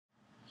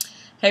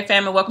Hey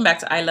family, welcome back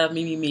to I Love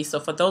Me, Me, Me. So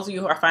for those of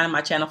you who are finding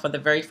my channel for the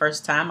very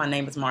first time, my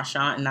name is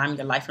Marshawn and I'm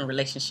your life and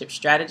relationship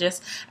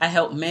strategist. I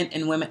help men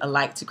and women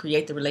alike to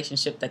create the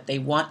relationship that they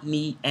want,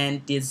 need,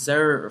 and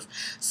deserve.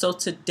 So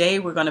today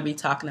we're going to be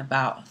talking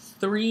about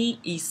 3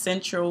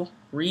 essential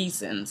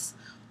reasons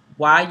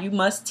why you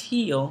must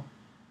heal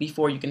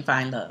before you can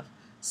find love.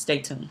 Stay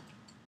tuned.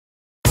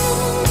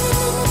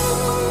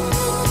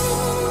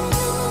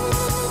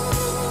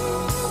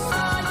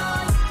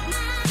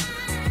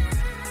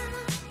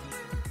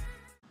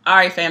 All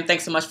right, fam,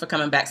 thanks so much for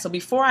coming back. So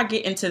before I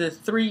get into the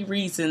 3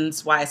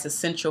 reasons why it's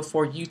essential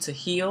for you to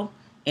heal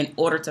in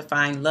order to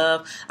find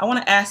love, I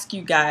want to ask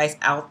you guys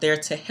out there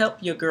to help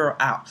your girl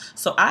out.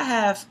 So I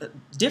have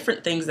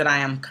different things that I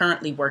am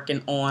currently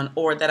working on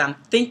or that I'm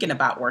thinking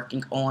about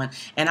working on,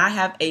 and I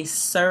have a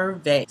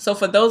survey. So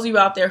for those of you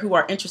out there who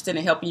are interested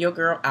in helping your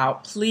girl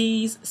out,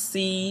 please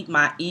see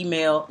my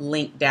email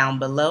link down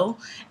below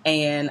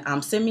and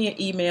send me an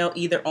email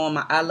either on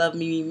my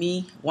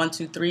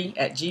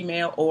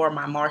ilovemememe123@gmail or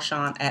my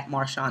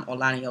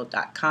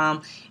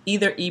marshawn@marshawnolanio.com.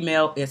 Either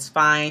email is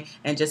fine,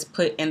 and just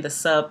put in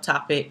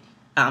the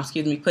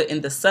put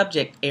in the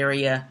subject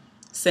area,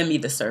 send me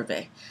the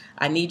survey.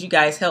 I need you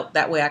guys' help.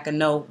 That way I can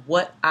know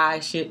what I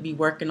should be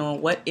working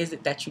on. What is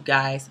it that you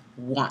guys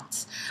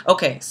want?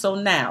 Okay, so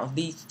now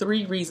the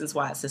 3 reasons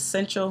why it's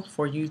essential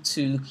for you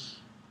to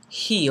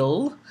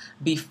heal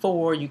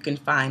before you can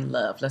find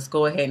love. Let's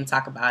go ahead and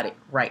talk about it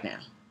right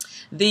now.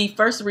 The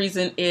first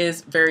reason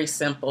is very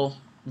simple,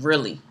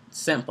 really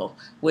simple,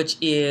 which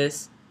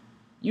is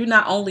you're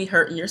not only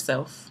hurting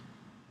yourself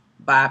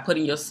by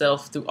putting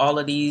yourself through all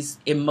of these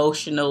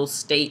emotional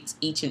states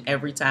each and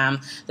every time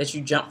that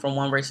you jump from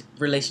one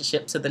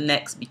relationship to the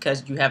next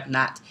because you have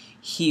not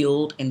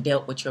healed and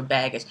dealt with your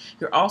baggage.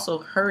 You're also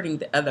hurting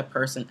the other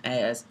person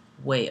as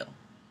well,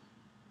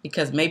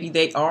 because maybe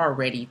they are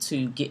ready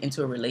to get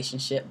into a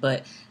relationship,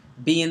 but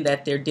being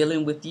that they're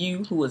dealing with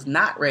you who is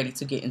not ready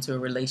to get into a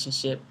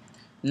relationship,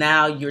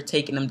 now you're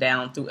taking them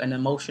down through an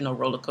emotional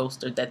roller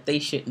coaster that they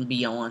shouldn't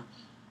be on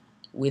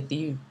with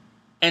you.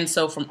 And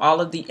so from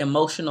all of the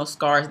emotional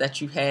scars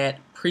that you had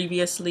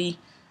previously,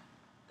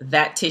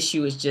 that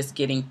tissue is just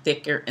getting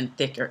thicker and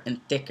thicker and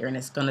thicker, and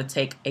it's going to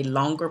take a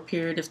longer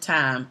period of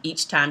time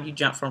each time you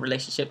jump from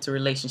relationship to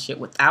relationship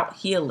without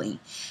healing.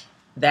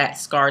 That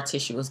scar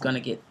tissue is going to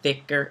get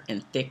thicker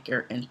and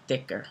thicker and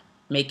thicker,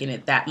 making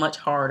it that much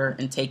harder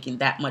and taking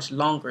that much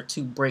longer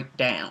to break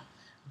down.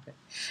 Okay.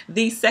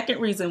 The second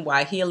reason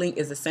why healing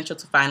is essential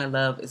to finding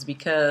love is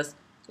because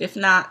if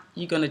not,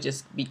 you're going to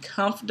just be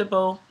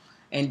comfortable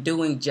and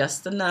doing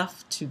just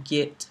enough to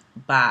get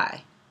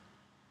by,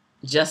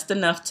 just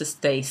enough to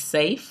stay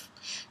safe,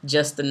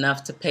 just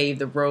enough to pave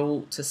the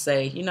road to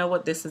say, you know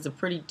what, this is a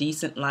pretty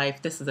decent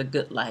life, this is a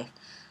good life.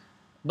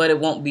 But it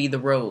won't be the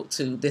road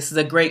to this is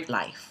a great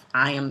life.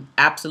 I am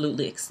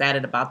absolutely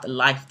excited about the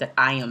life that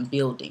I am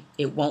building.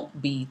 It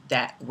won't be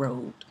that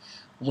road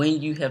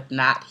when you have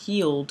not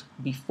healed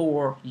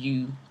before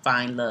you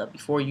find love,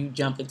 before you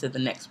jump into the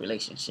next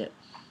relationship.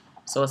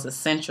 So it's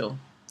essential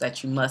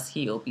that you must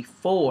heal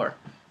before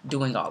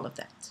doing all of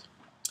that.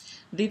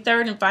 The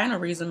third and final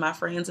reason, my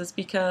friends, is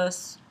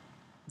because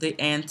the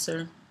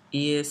answer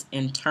is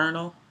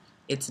internal.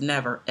 It's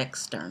never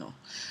external.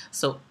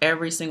 So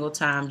every single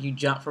time you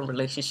jump from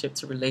relationship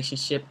to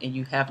relationship and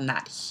you have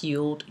not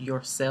healed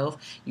yourself,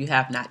 you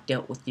have not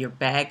dealt with your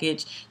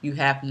baggage, you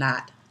have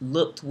not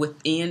looked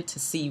within to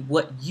see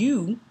what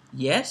you,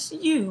 yes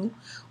you,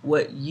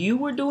 what you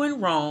were doing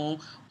wrong,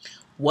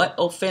 what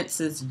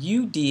offenses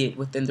you did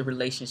within the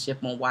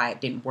relationship on why it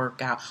didn't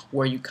work out.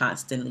 Were you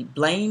constantly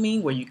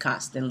blaming? Were you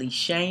constantly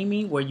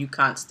shaming? Were you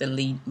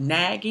constantly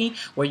nagging?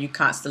 Were you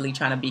constantly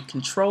trying to be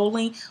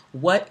controlling?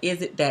 What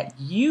is it that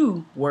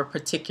you were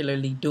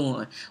particularly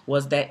doing?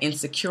 Was that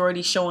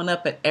insecurity showing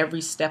up at every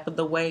step of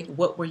the way?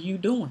 What were you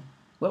doing?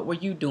 What were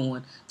you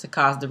doing to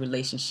cause the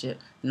relationship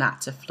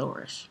not to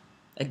flourish?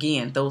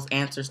 Again, those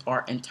answers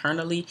are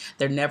internally,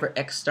 they're never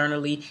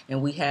externally,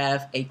 and we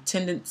have a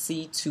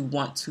tendency to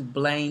want to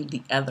blame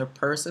the other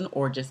person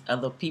or just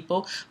other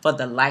people for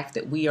the life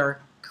that we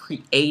are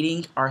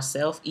creating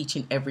ourselves each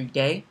and every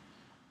day.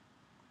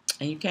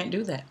 And you can't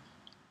do that.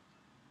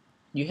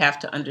 You have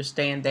to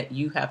understand that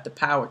you have the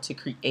power to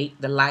create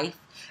the life,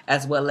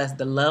 as well as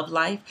the love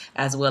life,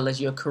 as well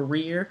as your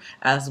career,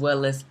 as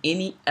well as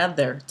any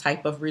other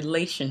type of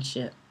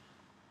relationship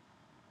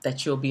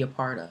that you'll be a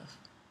part of.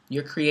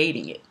 You're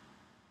creating it.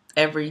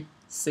 Every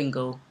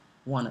single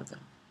one of them.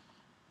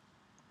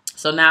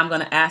 So now I'm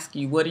going to ask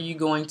you, what are you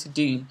going to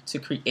do to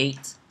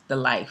create the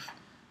life,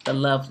 the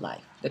love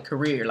life, the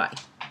career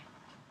life,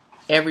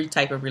 every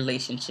type of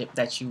relationship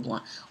that you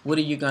want? What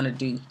are you going to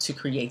do to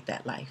create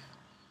that life?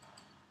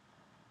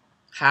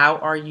 How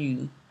are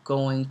you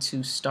going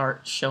to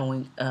start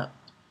showing up?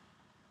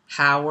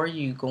 How are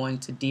you going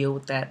to deal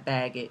with that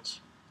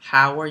baggage?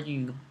 How are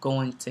you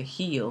going to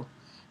heal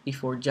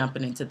before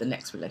jumping into the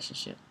next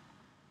relationship?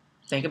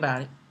 Think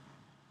about it.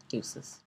 Deuces.